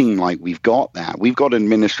doesn't seem like we've got that. We've got an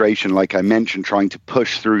administration, like I mentioned, trying to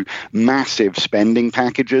push through massive spending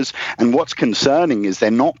packages. And what's concerning is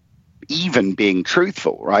they're not even being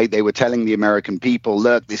truthful, right? They were telling the American people,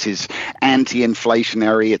 look, this is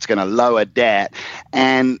anti-inflationary, it's going to lower debt.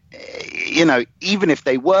 And, even if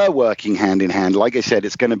they were working hand in hand, like I said,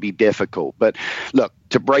 it's going to be difficult. But look,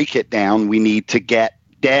 to break it down, we need to get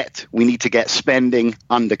debt, we need to get spending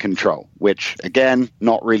under control, which, again,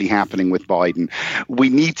 not really happening with Biden. We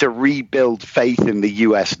need to rebuild faith in the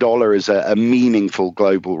US dollar as a meaningful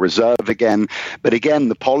global reserve again. But again,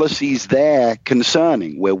 the policies there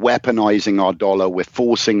concerning. We're weaponizing our dollar. We're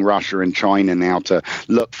forcing Russia and China now to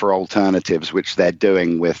look for alternatives, which they're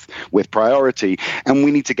doing with priority. And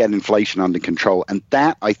we need to get inflation under control. And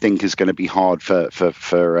that, I think, is going to be hard for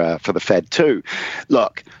the Fed too.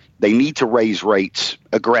 Look, they need to raise rates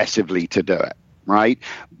aggressively to do it, right?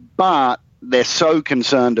 But they're so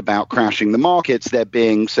concerned about crashing the markets,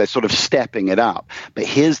 they're sort of stepping it up. But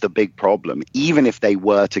here's the big problem. Even if they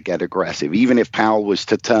were to get aggressive, even if Powell was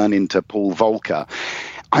to turn into Paul Volcker,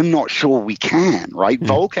 I'm not sure we can, right?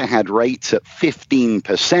 Volcker had rates at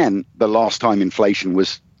 15% the last time inflation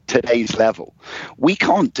was today's level. We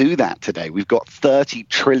can't do that today. We've got $30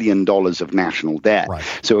 trillion of national debt. Right.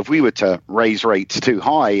 So if we were to raise rates too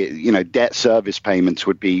high, debt service payments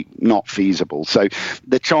would be not feasible. So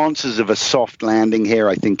the chances of a soft landing here,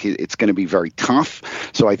 I think it's going to be very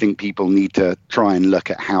tough. So I think people need to try and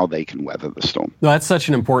look at how they can weather the storm. No, that's such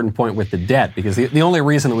an important point with the debt, because the only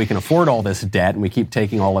reason that we can afford all this debt and we keep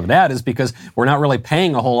taking all of that is because we're not really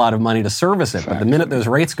paying a whole lot of money to service it. Exactly. But the minute those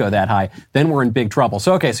rates go that high, then we're in big trouble.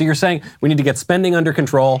 So you're saying we need to get spending under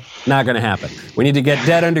control, not going to happen. We need to get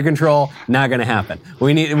debt under control, not going to happen.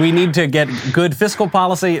 We need to get good fiscal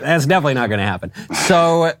policy, that's definitely not going to happen.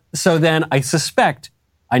 So then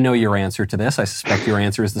I know your answer to this. I suspect your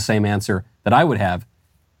answer is the same answer that I would have.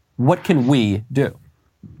 What can we do?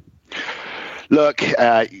 Look,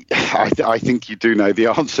 I think you do know the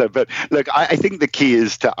answer, but look, I think the key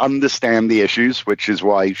is to understand the issues, which is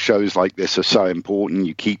why shows like this are so important.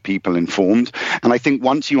 You keep people informed. And I think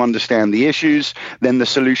once you understand the issues, then the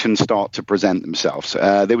solutions start to present themselves.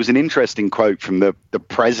 There was an interesting quote from the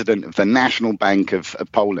president of the National Bank of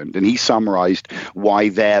Poland, and he summarized why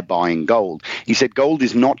they're buying gold. He said gold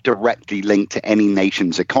is not directly linked to any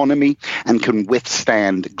nation's economy and can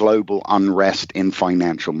withstand global unrest in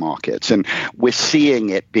financial markets. And we're seeing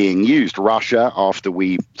it being used. Russia, after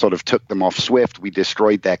we sort of took them off SWIFT, we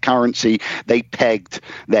destroyed their currency. They pegged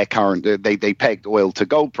their they pegged oil to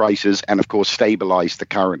gold prices and, of course, stabilized the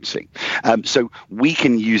currency. So we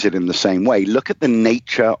can use it in the same way. Look at the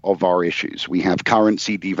nature of our issues. We have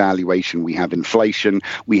currency devaluation, we have inflation,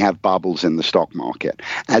 we have bubbles in the stock market.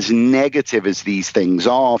 As negative as these things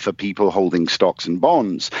are for people holding stocks and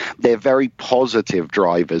bonds, they're very positive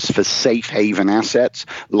drivers for safe haven assets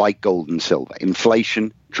like gold and silver.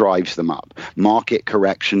 Inflation drives them up. Market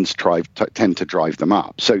corrections tend to drive them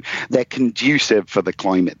up. So they're conducive for the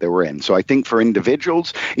climate that we're in. So I think for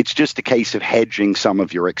individuals, it's just a case of hedging some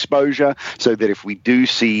of your exposure so that if we do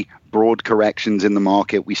see broad corrections in the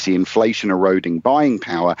market, we see inflation eroding buying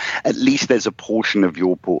power, at least there's a portion of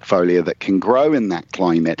your portfolio that can grow in that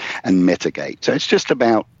climate and mitigate. So it's just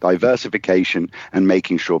about diversification and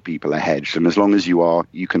making sure people are hedged. And as long as you are,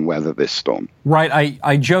 you can weather this storm. Right.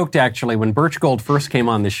 I joked, actually, when Birch Gold first came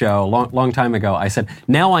on the show a long time ago, I said,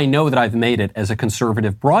 now I know that I've made it as a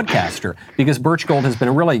conservative broadcaster, because Birch Gold has been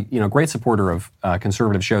a really great supporter of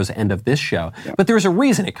conservative shows and of this show. Yeah. But there's a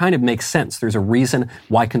reason. It kind of makes sense. There's a reason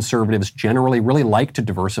why conservatives generally really like to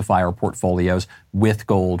diversify our portfolios with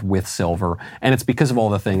gold, with silver, and it's because of all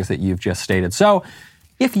the things that you've just stated. So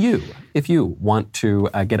if you want to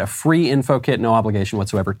get a free info kit, no obligation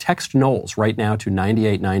whatsoever, text Knowles right now to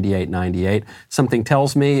 989898. Something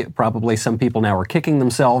tells me probably some people now are kicking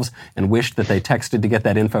themselves and wished that they texted to get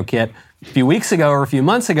that info kit a few weeks ago or a few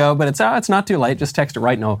months ago, but it's not too late. Just text it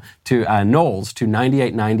right now to Knowles to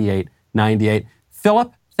 989898.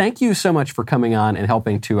 Philip, thank you so much for coming on and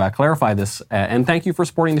helping to clarify this, and thank you for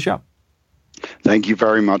supporting the show. Thank you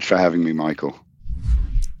very much for having me, Michael.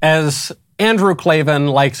 As Andrew Klavan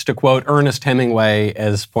likes to quote Ernest Hemingway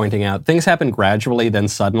as pointing out, things happen gradually, then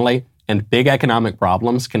suddenly, and big economic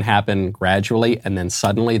problems can happen gradually and then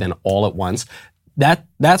suddenly, then all at once.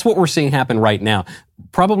 That's what we're seeing happen right now.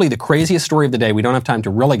 Probably the craziest story of the day, we don't have time to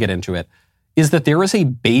really get into it, is that there is a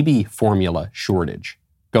baby formula shortage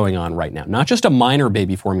going on right now. Not just a minor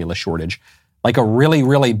baby formula shortage, like a really,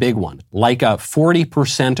 really big one. Like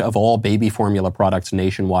 40% of all baby formula products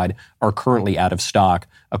nationwide are currently out of stock,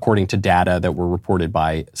 according to data that were reported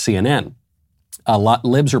by CNN.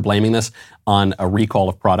 Libs are blaming this on a recall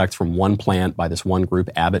of products from one plant by this one group,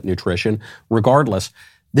 Abbott Nutrition. Regardless,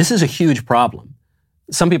 this is a huge problem.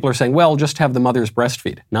 Some people are saying, well, just have the mothers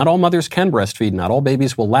breastfeed. Not all mothers can breastfeed. Not all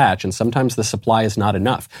babies will latch, and sometimes the supply is not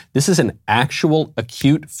enough. This is an actual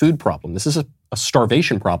acute food problem. This is a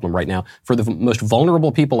starvation problem right now for the most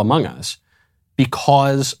vulnerable people among us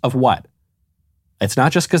because of what? It's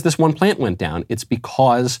not just because this one plant went down. It's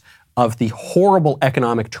because of the horrible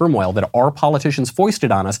economic turmoil that our politicians foisted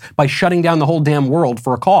on us by shutting down the whole damn world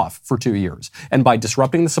for a cough for 2 years and by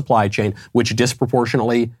disrupting the supply chain, which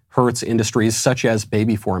disproportionately hurts industries such as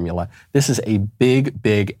baby formula. This is a big,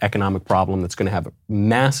 big economic problem that's going to have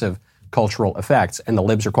massive cultural effects, and the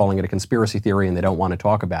Libs are calling it a conspiracy theory, and they don't want to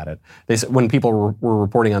talk about it. They said, when people were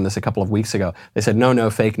reporting on this a couple of weeks ago, they said, no,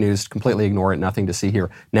 fake news, completely ignore it, nothing to see here.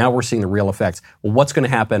 Now we're seeing the real effects. Well, what's going to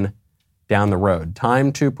happen down the road?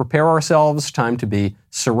 Time to prepare ourselves, time to be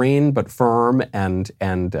serene but firm and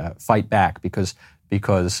fight back because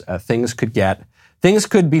things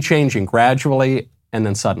could be changing gradually and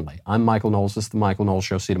then suddenly. I'm Michael Knowles. This is The Michael Knowles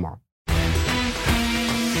Show. See you tomorrow.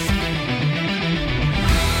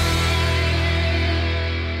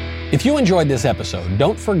 If you enjoyed this episode,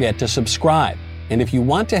 don't forget to subscribe. And if you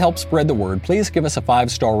want to help spread the word, please give us a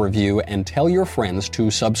 5-star review and tell your friends to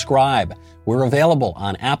subscribe. We're available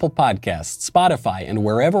on Apple Podcasts, Spotify, and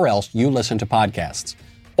wherever else you listen to podcasts.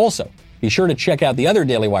 Also, be sure to check out the other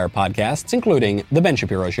Daily Wire podcasts, including The Ben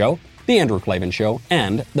Shapiro Show, The Andrew Klavan Show,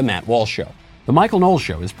 and The Matt Walsh Show. The Michael Knowles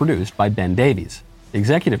Show is produced by Ben Davies.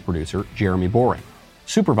 Executive producer, Jeremy Boring.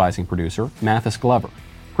 Supervising producer, Mathis Glover.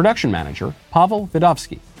 Production manager, Pavel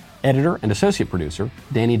Vidovsky. Editor and associate producer,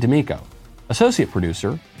 Danny D'Amico. Associate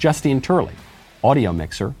producer, Justine Turley. Audio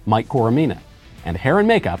mixer, Mike Coromina. And hair and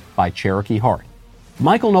makeup by Cherokee Hart. The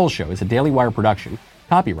Michael Knowles Show is a Daily Wire production.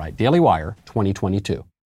 Copyright Daily Wire 2022.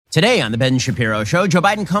 Today on The Ben Shapiro Show, Joe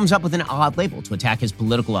Biden comes up with an odd label to attack his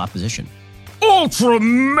political opposition. Ultra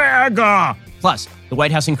MAGA! Plus, the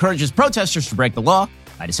White House encourages protesters to break the law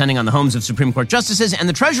by descending on the homes of Supreme Court justices, and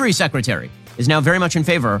the Treasury Secretary is now very much in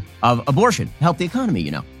favor of abortion to help the economy,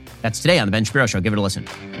 you know. That's today on The Ben Shapiro Show. Give it a listen.